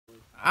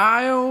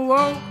I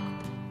awoke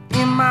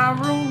in my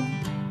room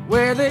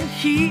where the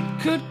heat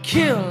could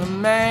kill a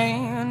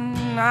man.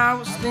 I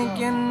was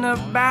thinking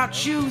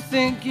about you,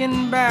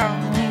 thinking about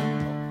me.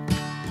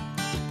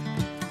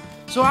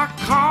 So I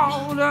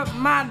called up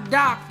my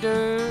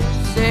doctor,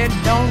 said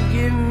don't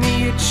give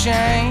me a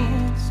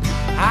chance.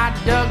 I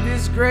dug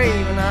this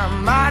grave and I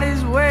might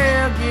as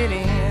well get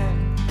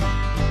in,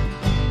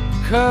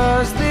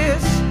 'cause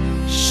this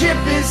ship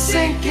is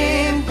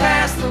sinking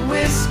past the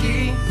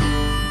whiskey.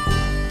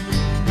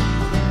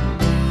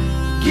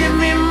 Give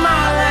me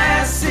my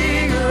last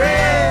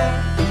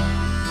cigarette.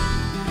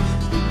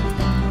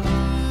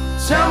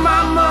 Tell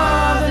my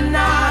mother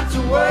not to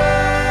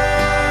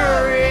worry.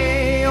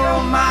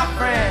 Oh my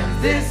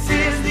friends, this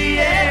is the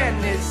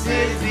end, this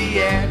is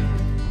the end.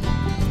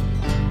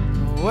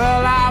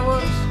 Well, I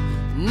was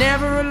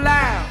never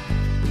allowed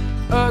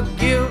a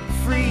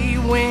guilt-free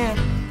win,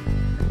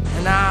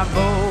 and I've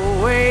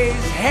always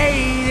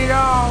hated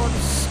all the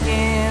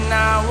skin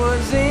I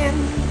was in.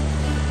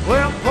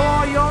 Well,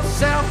 pour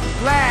yourself a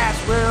glass,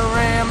 we'll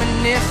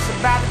reminisce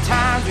about the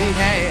times we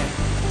had,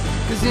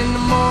 'cause in the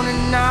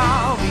morning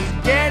I'll be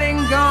dead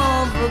and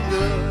gone for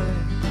good.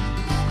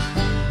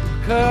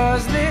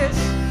 'Cause this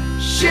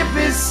ship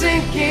is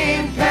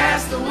sinking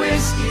past the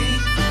whiskey.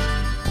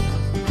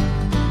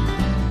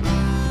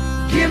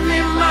 Give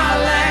me my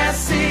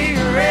last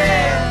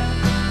cigarette.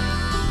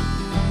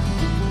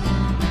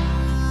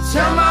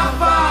 Tell my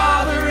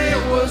father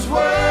it was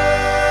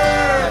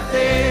worth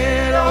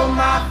it. Oh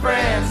my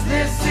friends,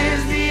 this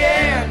is the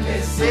end,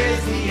 this is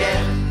the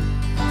end.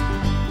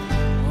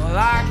 Well,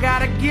 I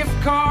got a gift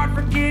card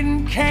for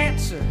getting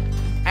cancer,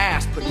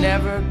 asked but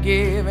never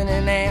given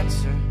an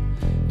answer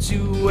to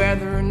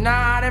whether or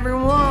not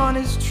everyone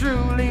is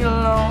truly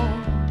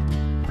alone.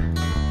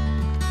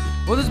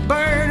 Well, this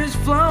bird has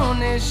flown,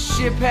 this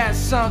ship has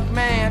sunk,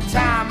 man.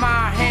 Tie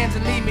my hands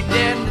and leave me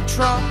dead in the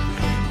trunk.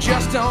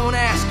 Just don't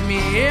ask me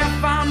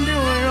if I'm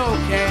doing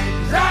okay,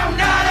 'cause I'm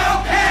not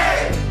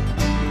okay.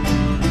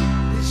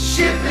 This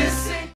ship